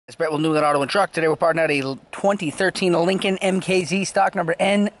It's Brett with New England Auto and Truck. Today we're parting out a 2013 Lincoln MKZ stock number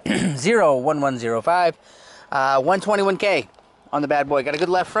N01105. 121K on the bad boy. Got a good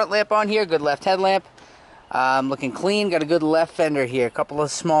left front lamp on here, good left headlamp. Looking clean. Got a good left fender here. A couple of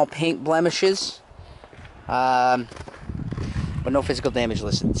small paint blemishes. But no physical damage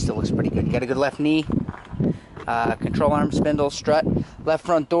listed. Still looks pretty good. Got a good left knee. Control arm, spindle, strut. Left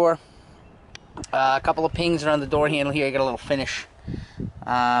front door. A couple of pings around the door handle here. You got a little finish.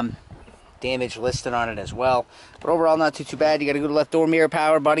 Damage listed on it as well, but overall not too bad. You got a good left door mirror,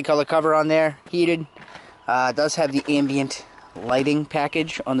 power, body color cover on there, heated. Does have the ambient lighting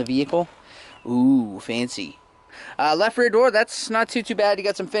package on the vehicle. Ooh, fancy. Left rear door, that's not too bad. You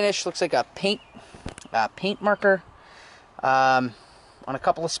got some finish. Looks like a paint marker on a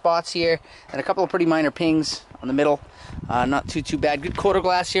couple of spots here, and a couple of pretty minor pings on the middle. Not too bad. Good quarter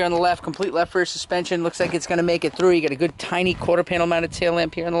glass here on the left. Complete left rear suspension. Looks like it's going to make it through. You got a good tiny quarter panel mounted tail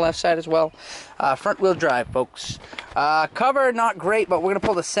lamp here on the left side as well. Front wheel drive, folks. Cover, not great, but we're going to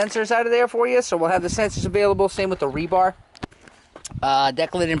pull the sensors out of there for you. So we'll have the sensors available. Same with the rebar.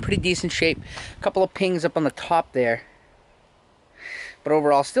 Deck lid in pretty decent shape. A couple of pings up on the top there. But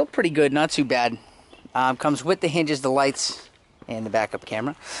overall, still pretty good. Not too bad. Comes with the hinges, the lights, and the backup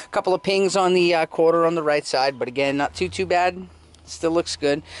camera. A couple of pings on the quarter on the right side, but again, not too bad. Still looks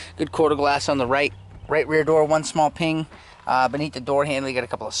good. Good quarter glass on the right rear door. One small ping beneath the door handle. You got a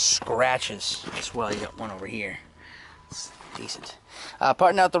couple of scratches as well. You got one over here. It's decent.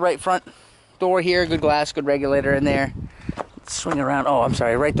 Parting out the right front door here. Good glass, good regulator in there. Let's swing around. Oh, I'm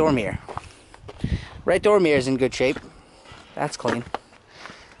sorry. Right door mirror. Right door mirror is in good shape. That's clean.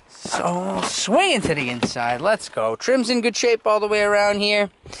 So, swinging to the inside. Let's go. Trim's in good shape all the way around here.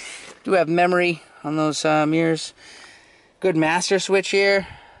 Do have memory on those mirrors. Good master switch here.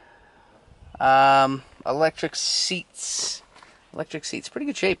 Electric seats. Electric seats. Pretty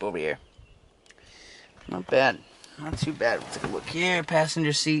good shape over here. Not bad. Not too bad. We'll take a look here.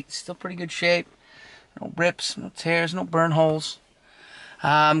 Passenger seat. Still pretty good shape. No rips, no tears, no burn holes.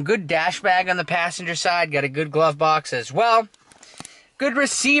 Good dash bag on the passenger side. Got a good glove box as well. Good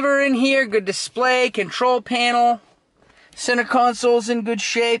receiver in here, good display, control panel, center console's in good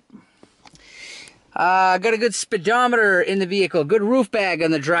shape. Got a good speedometer in the vehicle, good roof bag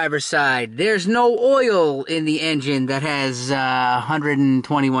on the driver's side. There's no oil in the engine that has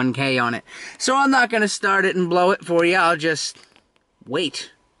 121K on it. So I'm not going to start it and blow it for you, I'll just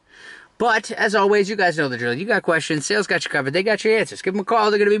wait. But, as always, you guys know the drill. You got questions, sales got you covered, they got your answers. Give them a call,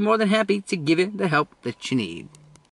 they're going to be more than happy to give you the help that you need.